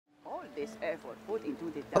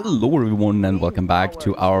Hello everyone and welcome back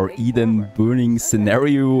to our Eden burning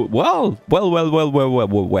scenario. Well.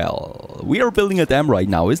 We are building a dam right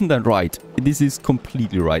now, isn't that right? This is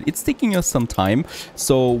completely right. It's taking us some time.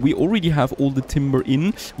 So we already have all the timber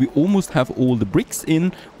in. We almost have all the bricks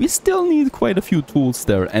in. We still need quite a few tools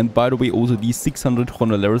there. And by the way, also these 600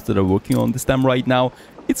 honoreros that are working on this dam right now,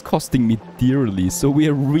 it's costing me dearly, so we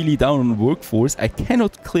are really down on workforce. I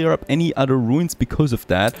cannot clear up any other ruins because of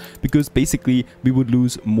that, because basically we would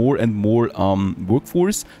lose more and more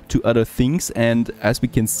workforce to other things, and as we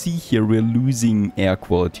can see here, we're losing air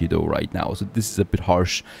quality though right now, so this is a bit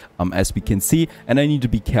harsh as we can see, and I need to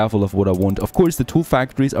be careful of what I want. Of course, the tool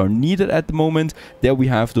factories are needed at the moment. There we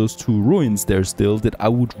have those two ruins there still that I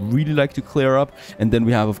would really like to clear up, and then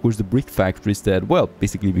we have of course the brick factories that, well,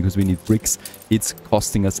 basically because we need bricks, it's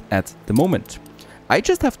costing us at the moment. I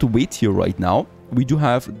just have to wait here right now. We do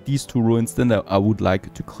have these two ruins that I would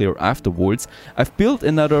like to clear afterwards. I've built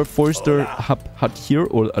another forester hut here,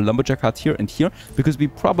 or a lumberjack hut here and here, because we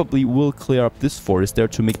probably will clear up this forest there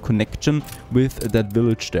to make connection with that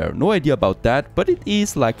village there. No idea about that, but it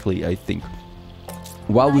is likely, I think.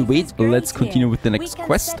 While we wait, let's continue with the next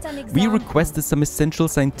quest. We requested some essential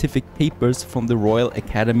scientific papers from the Royal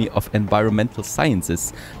Academy of Environmental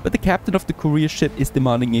Sciences, but the captain of the courier ship is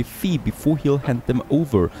demanding a fee before he'll hand them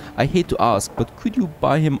over. I hate to ask, but could you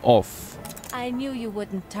buy him off? I knew you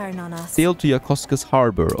wouldn't turn on us. Sail to Yokosuka's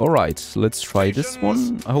harbor. Alright, let's try this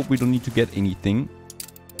one. I hope we don't need to get anything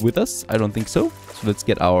with us. I don't think so. So let's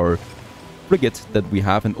get our frigate that we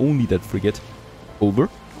have, and only that frigate, over.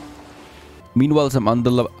 Meanwhile, some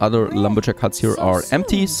other lumberjack huts here are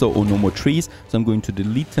empty, so no more trees. So I'm going to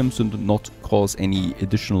delete them so to not cause any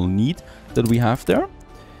additional need that we have there.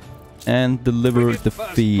 And deliver the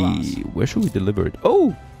fee. Where should we deliver it?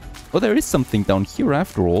 Oh, there is something down here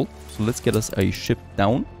after all. So let's get us a ship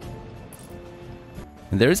down.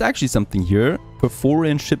 And there is actually something here.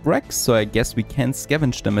 Perforian shipwrecks, so I guess we can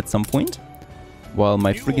scavenge them at some point. While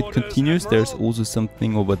my frigate continues, there's also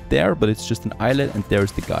something over there, but it's just an island, and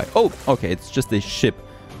there's the guy. Oh, okay, it's just a ship.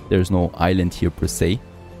 There's no island here per se.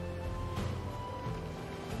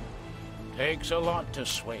 Takes a lot to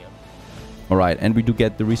swim. Alright, and we do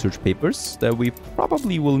get the research papers that we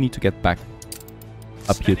probably will need to get back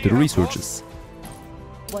up here to the researches.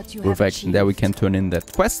 Perfect, and there we can turn in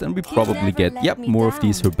that quest, and we probably get, yep, more of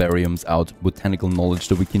these herbariums out, botanical knowledge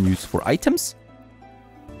that we can use for items.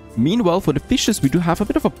 Meanwhile, for the fishes, we do have a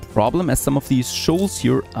bit of a problem, as some of these shoals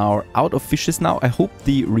here are out of fishes now. I hope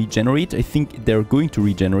they regenerate. I think they're going to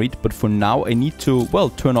regenerate, but for now I need to, well,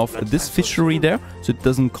 turn off this fishery there, so it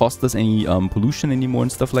doesn't cost us any pollution anymore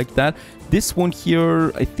and stuff like that. This one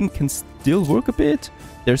here, I think, can still work a bit.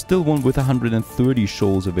 There's still one with 130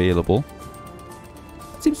 shoals available.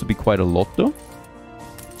 It seems to be quite a lot though,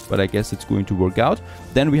 but I guess it's going to work out.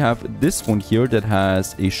 Then we have this one here that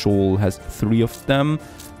has a shoal, has 3 of them.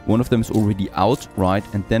 One of them is already out, right?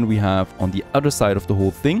 And then we have on the other side of the whole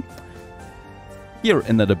thing here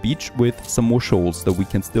another beach with some more shoals that we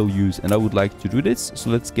can still use, and I would like to do this. So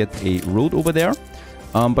let's get a road over there.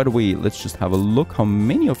 By the way, let's just have a look how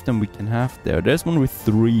many of them we can have there. There's one with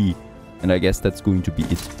 3, and I guess that's going to be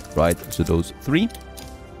it, right? So those 3.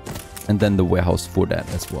 And then the warehouse for that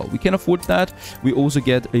as well. We can afford that. We also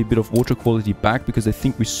get a bit of water quality back because I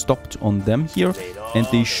think we stopped on them here, and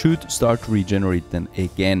they should start to regenerate then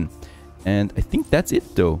again. And I think that's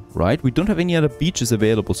it though, right? We don't have any other beaches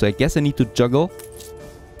available, so I guess I need to juggle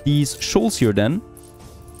these shoals here then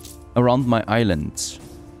around my island.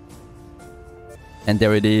 And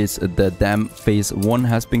there it is. The dam phase 1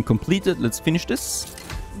 has been completed. Let's finish this.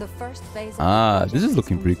 The first phase of this is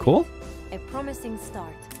looking pretty cool. A promising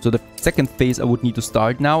start. So the second phase I would need to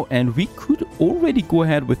start now, and we could already go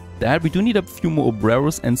ahead with that. We do need a few more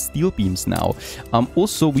obreros and steel beams now.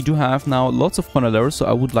 Also, we do have now lots of honoreros, so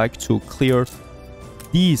I would like to clear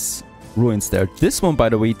these ruins there. This one, by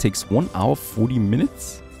the way, takes 1 hour 40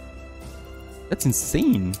 minutes. That's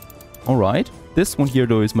insane. All right. This one here,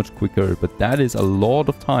 though, is much quicker, but that is a lot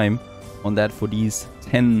of time on that for these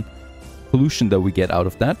 10 pollution that we get out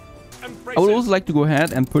of that. I would also like to go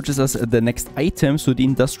ahead and purchase us the next item, so the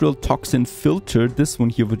industrial toxin filter, this one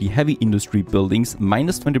here for the heavy industry buildings,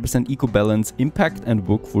 minus 20% eco balance, impact and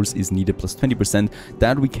workforce is needed plus 20%.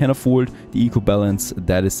 That we can afford. The eco balance,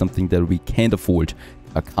 that is something that we can't afford.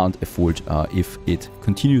 Can't afford if it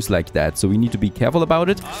continues like that, so we need to be careful about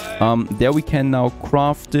it. There we can now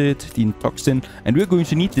craft it, the toxin, and we're going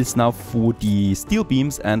to need this now for the steel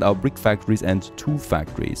beams and our brick factories and tool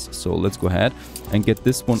factories. So let's go ahead and get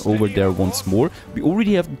this one over there once more. We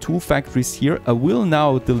already have the tool factories here. I will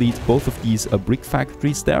now delete both of these brick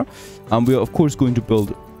factories there. We are of course going to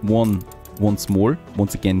build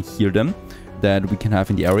once again here then, that we can have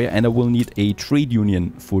in the area. And I will need a trade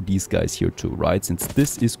union for these guys here too, right? Since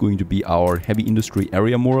this is going to be our heavy industry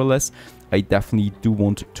area more or less, I definitely do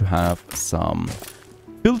want to have some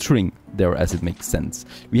filtering there as it makes sense.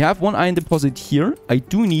 We have one iron deposit here. I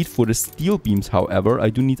do need for the steel beams, however,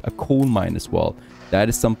 I do need a coal mine as well. That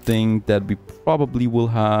is something that we probably will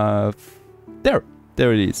have there.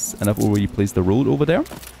 There it is. And I've already placed the road over there.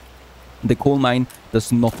 The coal mine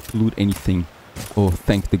does not pollute anything. Oh,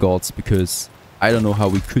 thank the gods, because I don't know how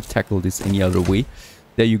we could tackle this any other way.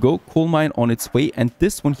 There you go, coal mine on its way. And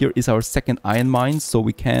this one here is our second iron mine, so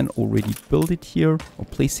we can already build it here or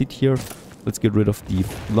place it here. Let's get rid of the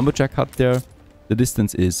lumberjack hut there. The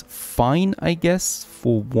distance is fine, I guess,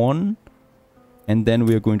 for one. And then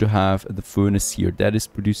we are going to have the furnace here. That is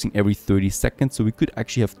producing every 30 seconds, so we could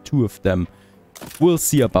actually have 2 of them. We'll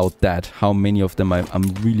see about that, how many of them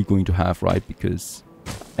I'm really going to have, right? Because,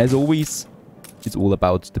 as always, it's all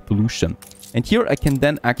about the pollution. And here I can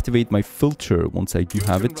then activate my filter once I do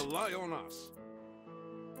have it.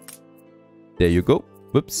 There you go.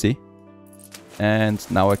 Whoopsie. And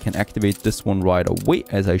now I can activate this one right away,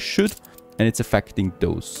 as I should. And it's affecting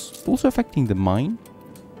those. Also affecting the mine.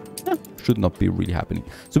 Yeah, should not be really happening.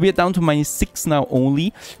 So we are down to -6 now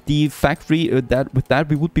only. The factory, with that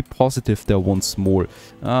we would be positive there once more.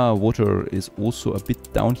 Water is also a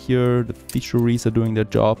bit down here. The fisheries are doing their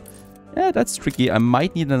job. Yeah, that's tricky. I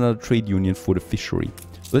might need another trade union for the fishery.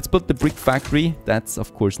 Let's build the brick factory. That's,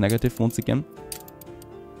 of course, negative once again.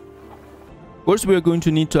 Of course, we are going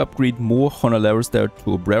to need to upgrade more honorarios there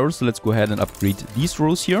to obrero. So let's go ahead and upgrade these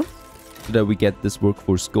rows here, so that we get this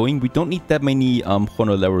workforce going. We don't need that many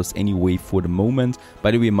honorarios anyway for the moment.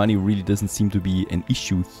 By the way, money really doesn't seem to be an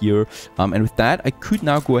issue here. And with that, I could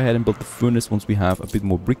now go ahead and build the furnace once we have a bit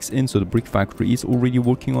more bricks in. So the brick factory is already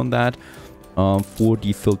working on that. For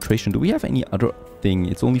the filtration, do we have any other thing?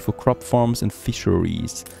 It's only for crop farms and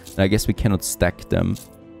fisheries. And I guess we cannot stack them.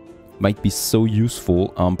 Might be so useful.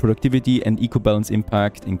 Productivity and eco-balance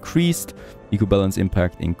impact increased. Eco-balance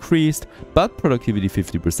impact increased. But productivity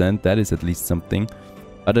 50%. That is at least something.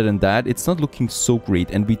 Other than that, it's not looking so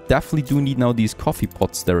great. And we definitely do need now these coffee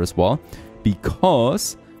pots there as well.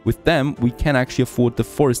 Because with them, we can actually afford the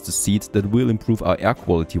forester seeds that will improve our air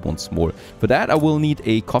quality once more. For that, I will need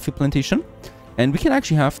a coffee plantation. And we can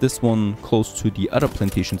actually have this one close to the other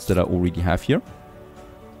plantations that I already have here.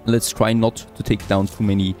 Let's try not to take down too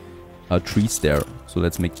many trees there. So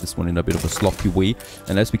let's make this one in a bit of a sloppy way.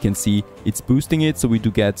 And as we can see, it's boosting it. So we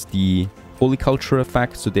do get the polyculture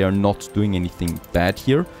effect. So they are not doing anything bad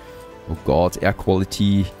here. Oh god, air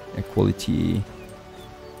quality. Air quality.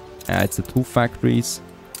 It's the 2 factories.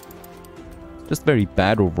 Just very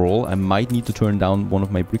bad overall. I might need to turn down one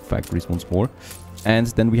of my brick factories once more. And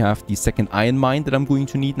then we have the second iron mine that I'm going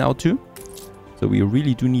to need now too. So we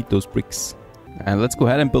really do need those bricks. And let's go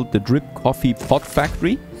ahead and build the drip coffee pot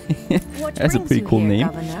factory. That's a pretty cool name.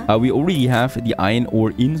 We already have the iron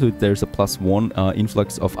ore in, so there's a +1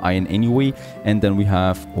 influx of iron anyway. And then we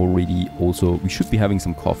have already also, we should be having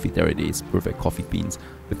some coffee. There it is, perfect coffee beans.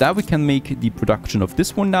 With that we can make the production of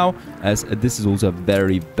this one now, as this is also a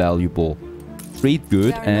very valuable trade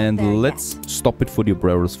good. And let's stop it for the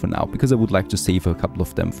obreros for now, because I would like to save a couple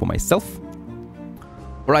of them for myself.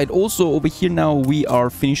 Alright, also over here now we are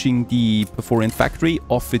finishing the Perforian factory.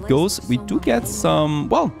 Off it goes. We do get some,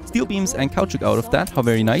 well, steel beams and caoutchouc out of that. How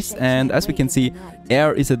very nice. And as we can see,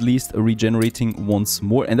 air is at least regenerating once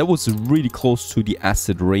more. And that was really close to the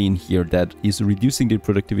acid rain here that is reducing the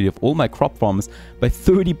productivity of all my crop farms by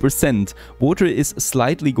 30%. Water is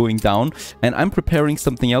slightly going down. And I'm preparing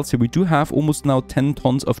something else here. We do have almost now 10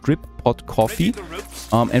 tons of drip pot coffee.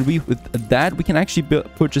 And with that, we can actually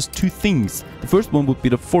purchase 2 things. The first one would be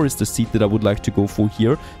the forester seed that I would like to go for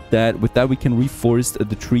here. With that we can reforest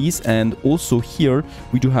the trees. And also here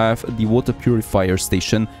we do have the water purifier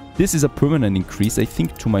station. This is a permanent increase, I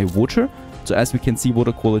think, to my water. So as we can see,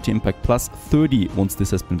 water quality impact +30 once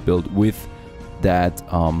this has been built with that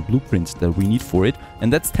blueprint that we need for it.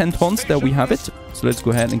 And that's 10 tons that we have it. So let's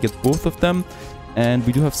go ahead and get both of them. And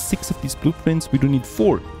we do have 6 of these blueprints. We do need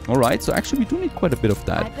 4. Alright, so actually we do need quite a bit of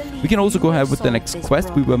that. We can also go ahead with the next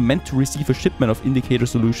quest. We were meant to receive a shipment of indicator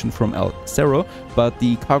solution from El Cerro, but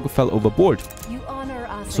the cargo fell overboard.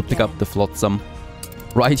 So pick up the flotsam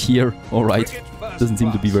right here. Alright, doesn't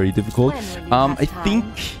seem to be very difficult. I think...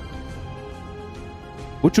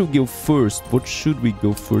 What should we go first? What should we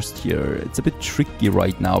go first here? It's a bit tricky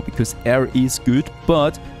right now because air is good,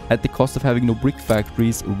 but at the cost of having no brick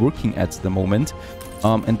factories working at the moment.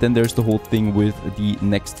 And then there's the whole thing with the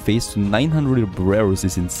next phase. So 900 obreros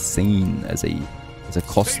is insane as a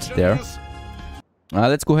cost there.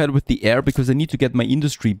 Let's go ahead with the air because I need to get my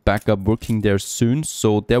industry back up working there soon.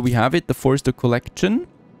 So there we have it, the forester collection.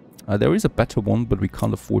 There is a better one, but we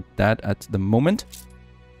can't afford that at the moment.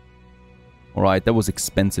 Alright, that was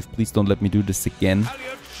expensive. Please don't let me do this again.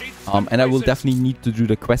 And I will definitely need to do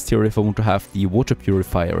the quest here if I want to have the water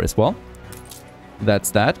purifier as well.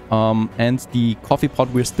 That's that. And the coffee pot,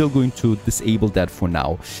 we're still going to disable that for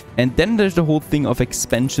now. And then there's the whole thing of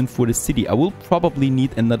expansion for the city. I will probably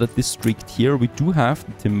need another district here. We do have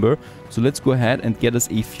the timber. So let's go ahead and get us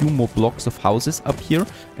a few more blocks of houses up here.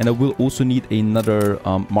 And I will also need another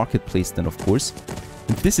marketplace then, of course.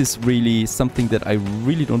 And this is really something that I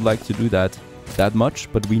really don't like to do that much.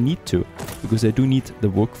 But we need to. Because I do need the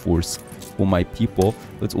workforce for my people.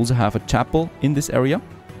 Let's also have a chapel in this area.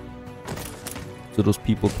 So those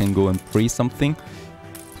people can go and pray something.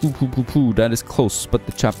 That is close, but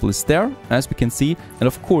the chapel is there, as we can see. And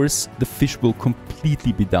of course, the fish will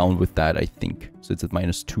completely be down with that, I think. So it's at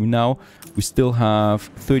 -2 now. We still have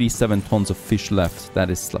 37 tons of fish left. That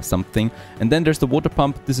is something. And then there's the water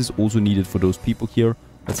pump. This is also needed for those people here.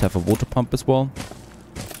 Let's have a water pump as well.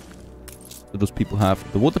 So those people have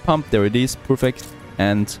the water pump. There it is. Perfect.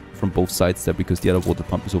 And from both sides there, because the other water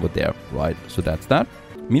pump is over there. Right. So that's that.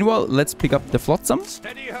 Meanwhile, let's pick up the flotsam.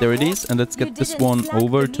 There it is. And let's get this one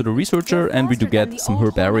over to the researcher. And we do get some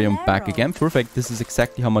herbarium back again. Perfect. This is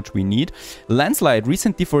exactly how much we need. Landslide.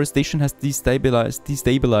 Recent deforestation has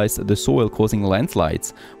destabilized the soil, causing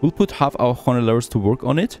landslides. We'll put half our honorars to work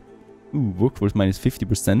on it. Ooh, workforce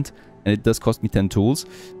 -50%. And it does cost me 10 tools.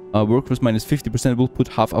 Workforce -50%. We'll put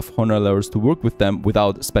half of honorars to work with them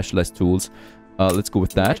without specialized tools. Let's go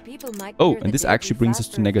with that. Oh, and this actually brings us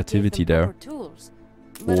to negativity there.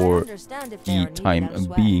 For the time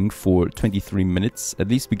being, for 23 minutes. At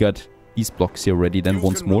least we got these blocks here ready then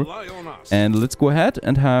once more. And let's go ahead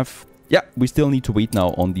and have... Yeah, we still need to wait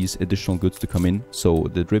now on these additional goods to come in. So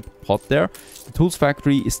the drip pot there. The tools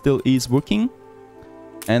factory still is working.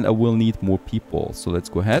 And I will need more people. So let's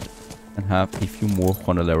go ahead and have a few more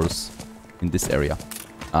honorars in this area.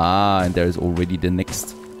 And there is already the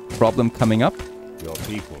next problem coming up. Your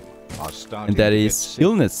people. And that is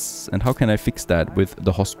illness. And how can I fix that? With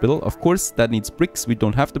the hospital? Of course, that needs bricks. We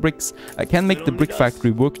don't have the bricks. I can make the brick factory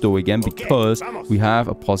work though again, because we have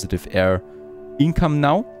a positive air income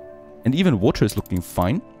now. And even water is looking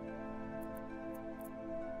fine.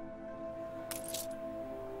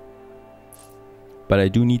 But I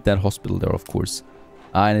do need that hospital there, of course.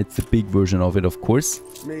 And it's a big version of it, of course.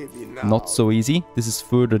 Not so easy. This is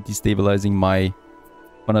further destabilizing my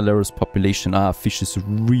Honorarius population. Fish is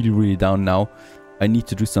really down now. I need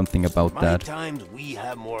to do something about that. We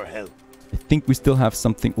have more help. I think we still have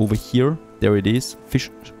something over here. There it is.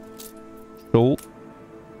 Fish shoal.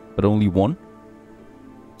 But only one.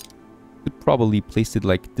 Could probably place it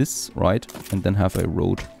like this, right? And then have a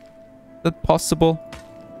road. Is that possible?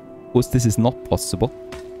 Of course, this is not possible.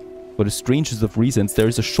 For the strangest of reasons, there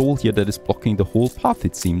is a shoal here that is blocking the whole path,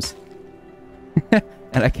 it seems.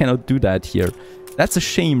 And I cannot do that here. That's a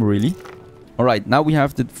shame, really. Alright, now we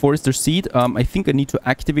have the forester seed. I think I need to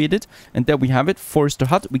activate it. And there we have it. Forester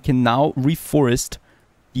hut. We can now reforest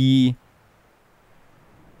the...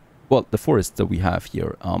 Well, the forest that we have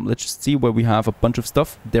here. Let's just see where we have a bunch of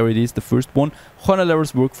stuff. There it is, the first one.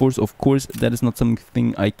 Honorarius workforce, of course. That is not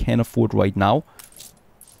something I can afford right now,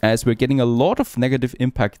 as we're getting a lot of negative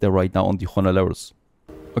impact there right now on the honorarius.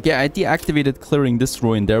 Okay, I deactivated clearing this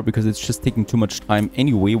row in there because it's just taking too much time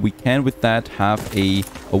anyway. We can with that have a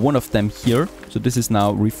one of them here. So this is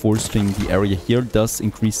now reforesting the area here, thus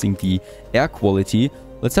increasing the air quality.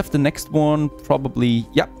 Let's have the next one probably,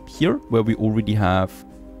 yeah, here, where we already have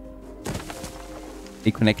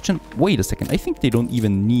a connection. Wait a second, I think they don't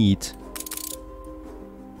even need...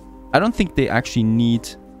 I don't think they actually need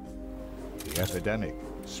The epidemic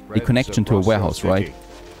a connection to a warehouse, right?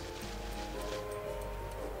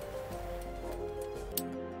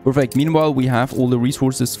 Perfect. Meanwhile, we have all the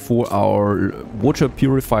resources for our water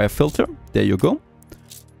purifier filter. There you go.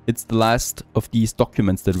 It's the last of these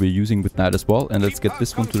documents that we're using with that as well. And let's get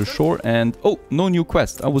this one to the shore. And oh, no new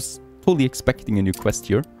quest. I was totally expecting a new quest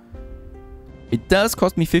here. It does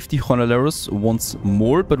cost me 50 honorarius once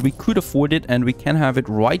more, but we could afford it, and we can have it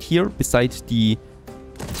right here beside the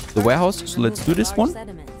warehouse. So let's do this one.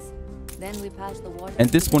 And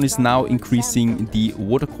this one is now increasing the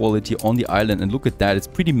water quality on the island. And look at that, it's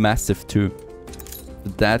pretty massive too.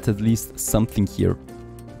 That's at least something here.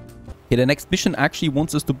 Okay, the next mission actually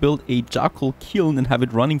wants us to build a charcoal kiln and have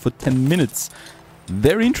it running for 10 minutes.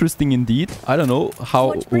 Very interesting indeed. I don't know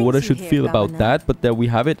how or what I should feel about that, but there we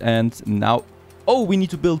have it. And now, oh, we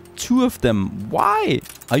need to build 2 of them. Why?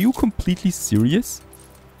 Are you completely serious?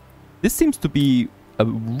 This seems to be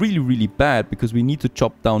really, really bad because we need to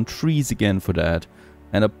chop down trees again for that.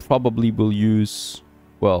 And I probably will use,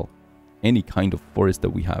 well, any kind of forest that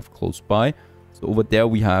we have close by. So over there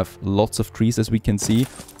we have lots of trees, as we can see.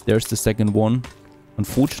 There's the second one.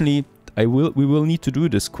 Unfortunately, we will need to do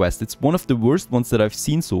this quest. It's one of the worst ones that I've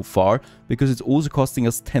seen so far because it's also costing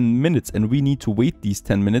us 10 minutes and we need to wait these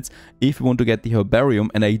 10 minutes if we want to get the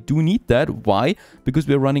herbarium, and I do need that. Why? Because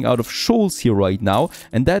we're running out of shoals here right now,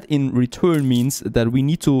 and that in return means that we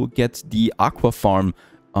need to get the aqua farm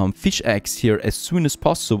fish eggs here as soon as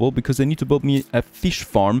possible, because I need to build me a fish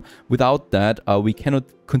farm. Without that, we cannot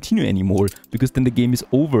continue anymore, because then the game is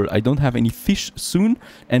over. I don't have any fish soon,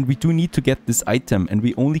 and we do need to get this item, and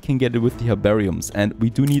we only can get it with the herbariums, and we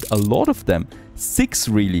do need a lot of them. 6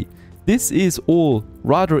 really. This is all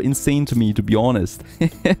rather insane to me, to be honest.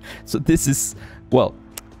 So this is, well,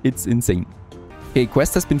 it's insane. Okay,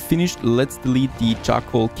 quest has been finished. Let's delete the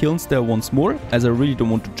charcoal kilns there once more, as I really don't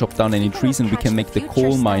want to chop down any trees, and we can make the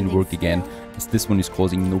coal mine work again, as this one is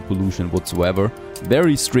causing no pollution whatsoever.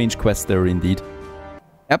 Very strange quest there indeed.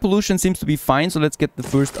 Air pollution seems to be fine, so let's get the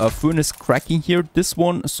first furnace cracking here. This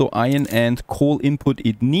one, so iron and coal input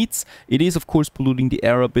it needs. It is of course polluting the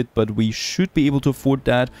air a bit, but we should be able to afford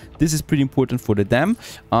that. This is pretty important for the dam.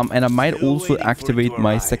 And I might also activate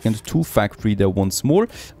my second tool factory there once more,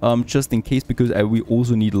 just in case, because we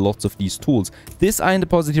also need lots of these tools. This iron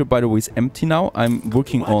deposit here, by the way, is empty now. I'm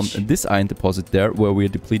working on this iron deposit there, where we're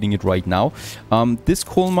depleting it right now. This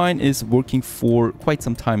coal mine is working for quite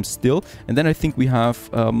some time still, and then I think we have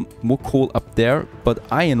more coal up there, but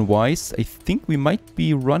iron wise I think we might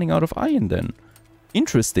be running out of iron then.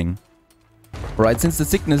 Interesting. Right, since the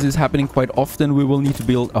sickness is happening quite often, we will need to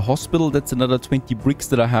build a hospital. That's another 20 bricks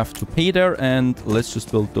that I have to pay there, and let's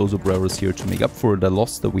just build those obreros here to make up for the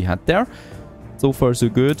loss that we had there. So far so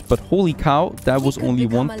good, but holy cow, that was only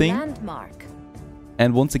one thing.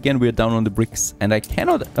 And once again we're down on the bricks, and I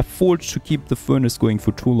cannot afford to keep the furnace going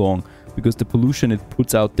for too long because the pollution it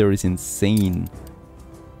puts out there is insane.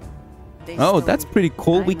 Oh, that's pretty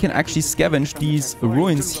cool. We can actually scavenge these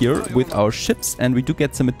ruins here with our ships, and we do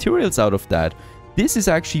get some materials out of that. This is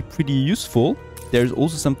actually pretty useful. There's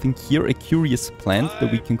also something here, a curious plant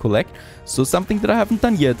that we can collect. So something that I haven't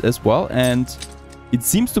done yet as well, and it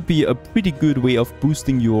seems to be a pretty good way of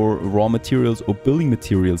boosting your raw materials or building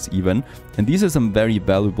materials even. And these are some very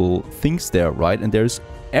valuable things there, right? And there's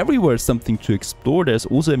everywhere something to explore. There's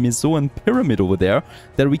also a Minoan pyramid over there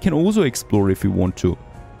that we can also explore if we want to.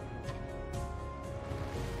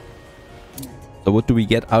 So what do we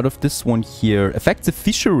get out of this one here? Affects the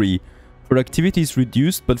fishery. Productivity is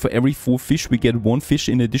reduced, but for every 4 fish we get 1 fish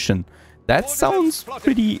in addition. That sounds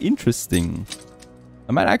pretty interesting.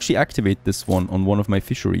 I might actually activate this one on one of my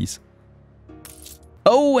fisheries.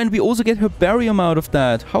 Oh, and we also get herbarium out of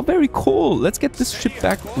that. How very cool. Let's get this ship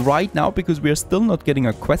back right now, because we are still not getting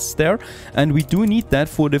our quests there. And we do need that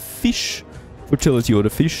for the fish fertility, or the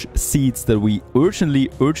fish seeds that we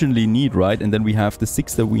urgently need, right? And then we have the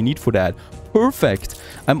 6 that we need for that. Perfect.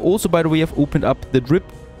 I'm also, by the way, I've opened up the drip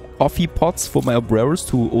coffee pots for my obreros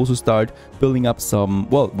to also start building up some,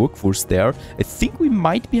 well, workforce there. I think we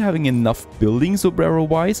might be having enough buildings obrero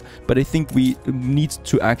wise, but I think we need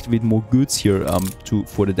to activate more goods here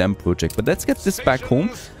for the dam project. But let's get this back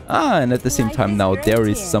home. And at the same time now there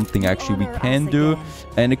is something actually we can do.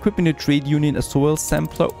 And equipping a trade union, a soil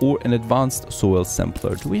sampler, or an advanced soil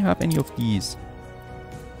sampler. Do we have any of these?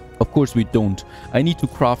 Of course we don't. I need to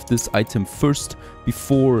craft this item first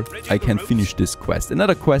before I can finish this quest.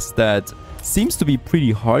 Another quest that seems to be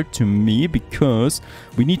pretty hard to me, because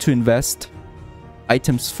we need to invest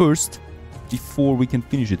items first before we can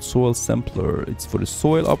finish it. Soil sampler. It's for the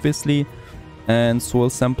soil, obviously. And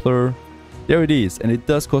soil sampler. There it is. And it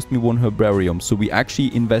does cost me 1 herbarium. So we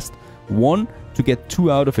actually invest 1 to get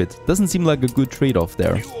 2 out of it. Doesn't seem like a good trade-off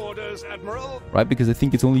there. Right, because I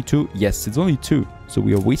think it's only 2. Yes, it's only 2. So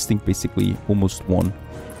we are wasting basically almost 1.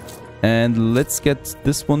 And let's get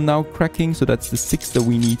this one now cracking. So that's the 6 that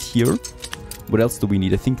we need here. What else do we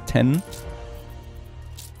need? I think 10.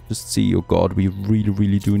 Just see. Oh god, we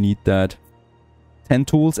really do need that. 10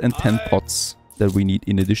 tools and 10 pots that we need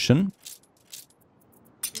in addition.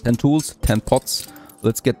 10 tools, 10 pots.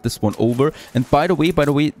 Let's get this one over. And by the way,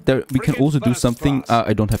 there we can also do something.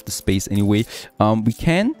 I don't have the space anyway. We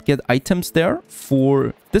can get items there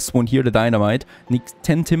for this one here, the dynamite. Need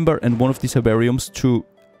 10 timber and 1 of these herbariums to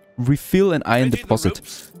refill an iron deposit.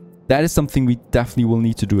 That is something we definitely will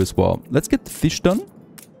need to do as well. Let's get the fish done.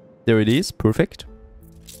 There it is. Perfect.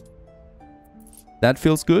 That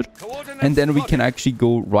feels good. And then we can actually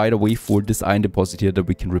go right away for this iron deposit here that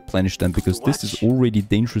we can replenish them, because this is already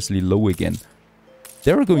dangerously low again.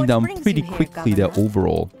 They're going What down brings pretty you here, quickly there Governor?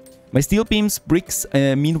 overall. My steel beams, bricks,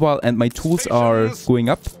 meanwhile, and my tools are going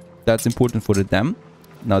up. That's important for the dam.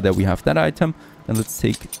 Now that we have that item, then let's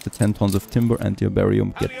take the 10 tons of timber and the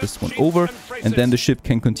herbarium, get this one over, and then the ship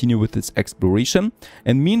can continue with its exploration.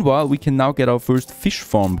 And meanwhile, we can now get our first fish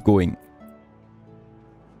farm going.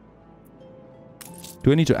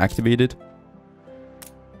 Do I need to activate it?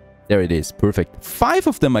 There it is. Perfect. 5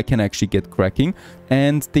 of them I can actually get cracking,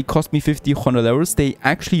 and they cost me 50 honorarios. They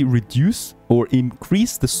actually reduce or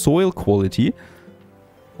increase the soil quality.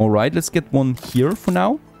 Alright, let's get one here for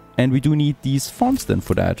now. And we do need these farms then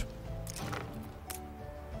for that.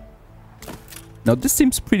 Now this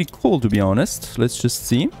seems pretty cool, to be honest. Let's just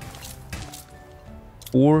see.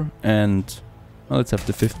 4 and... well, let's have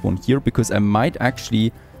the 5th one here, because I might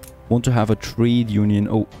actually want to have a trade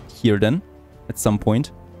union here then at some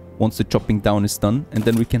point. Once the chopping down is done, and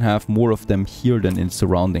then we can have more of them here than in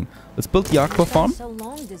surrounding. Let's build the aqua farm.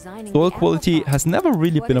 Soil quality has never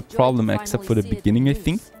really been a problem except for the beginning, I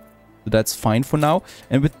think. So that's fine for now.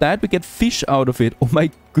 And with that, we get fish out of it. Oh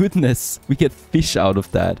my goodness, we get fish out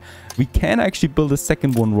of that. We can actually build a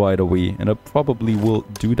second one right away, and I probably will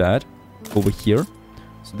do that over here.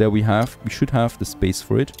 So there we should have the space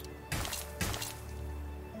for it.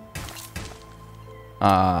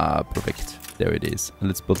 Ah, perfect. There it is. And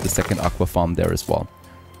let's build the second aqua farm there as well.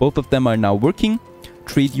 Both of them are now working.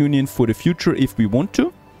 Trade union for the future if we want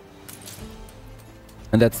to.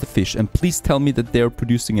 And that's the fish. And please tell me that they're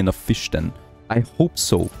producing enough fish then. I hope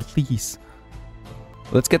so. Please.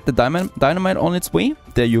 Let's get the dynamite on its way.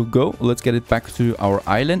 There you go. Let's get it back to our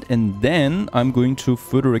island. And then I'm going to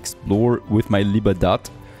further explore with my Libertad.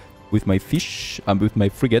 With my fish, with my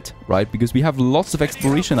frigate, right? Because we have lots of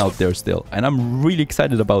exploration out there still. And I'm really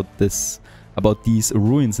excited about this. About these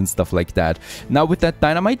ruins and stuff like that. Now with that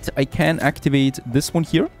dynamite, I can activate this one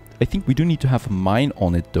here. I think we do need to have a mine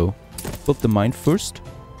on it though. Build the mine first.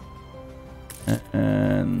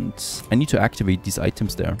 And I need to activate these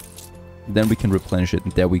items there. Then we can replenish it.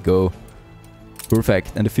 And there we go.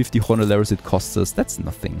 Perfect. And the 50 honorarios it costs us, that's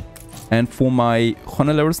nothing. And for my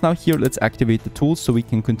honorarios now here, let's activate the tools so we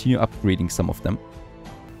can continue upgrading some of them.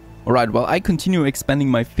 Alright, while I continue expanding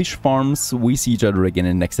my fish farms, we see each other again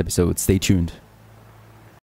in the next episode. Stay tuned.